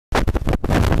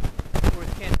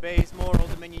Bazemore,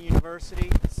 Old Dominion University,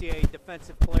 CAA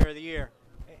Defensive Player of the Year.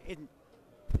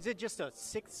 Is it just a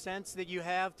sixth sense that you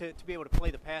have to be able to play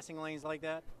the passing lanes like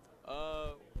that?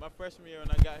 My freshman year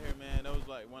when I got here, man, that was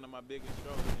like one of my biggest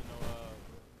struggles,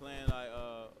 playing like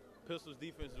pistols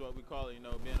defense is what we call it,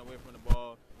 being away from the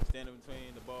ball, standing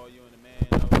between the ball, you and the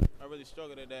man. I really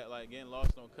struggled at that, like getting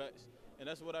lost on cuts. And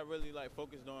that's what I really like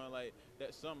focused on like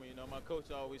that summer, My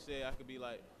coach always said I could be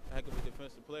like a heck of a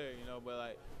defensive player, but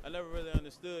like I never really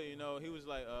understood, He was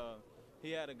like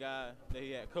he had a guy that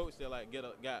he had coached that like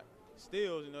got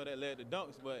steals, that led to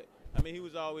dunks, but I mean he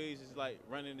was always just like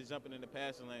running and jumping in the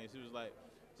passing lanes. He was like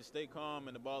just stay calm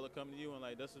and the ball will come to you, and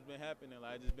like that's what's been happening.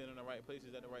 Like I just been in the right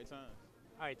places at the right time.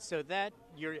 All right, so that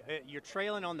you're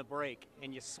trailing on the break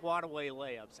and you swat away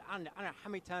layups. I don't know how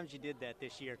many times you did that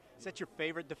this year. Is that your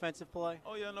favorite defensive play?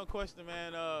 Oh yeah, no question,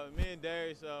 man. Me and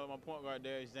Darius, my point guard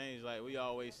Darius James, like we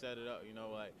always set it up,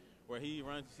 like where he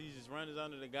just runs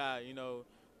under the guy,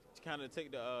 to kind of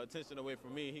take the attention away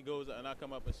from me. He goes and I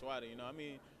come up and swat it. I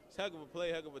mean, it's heck of a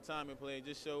play, heck of a timing play. It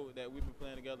just showed that we've been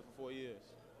playing together for 4 years.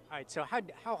 All right, so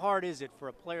how hard is it for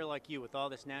a player like you with all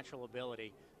this natural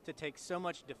ability to take so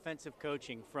much defensive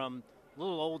coaching from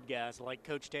little old guys like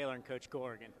Coach Taylor and Coach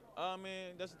Corrigan?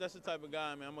 Man, that's the type of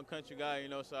guy, man. I'm a country guy,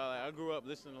 so I grew up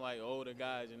listening to like older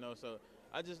guys, so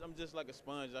I'm just like a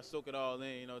sponge. I soak it all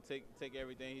in, take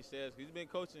everything he says. He's been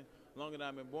coaching longer than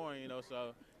I've been born,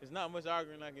 so it's not much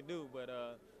arguing I can do, but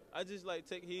I just like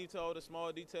take heed to all the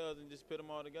small details and just put them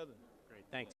all together.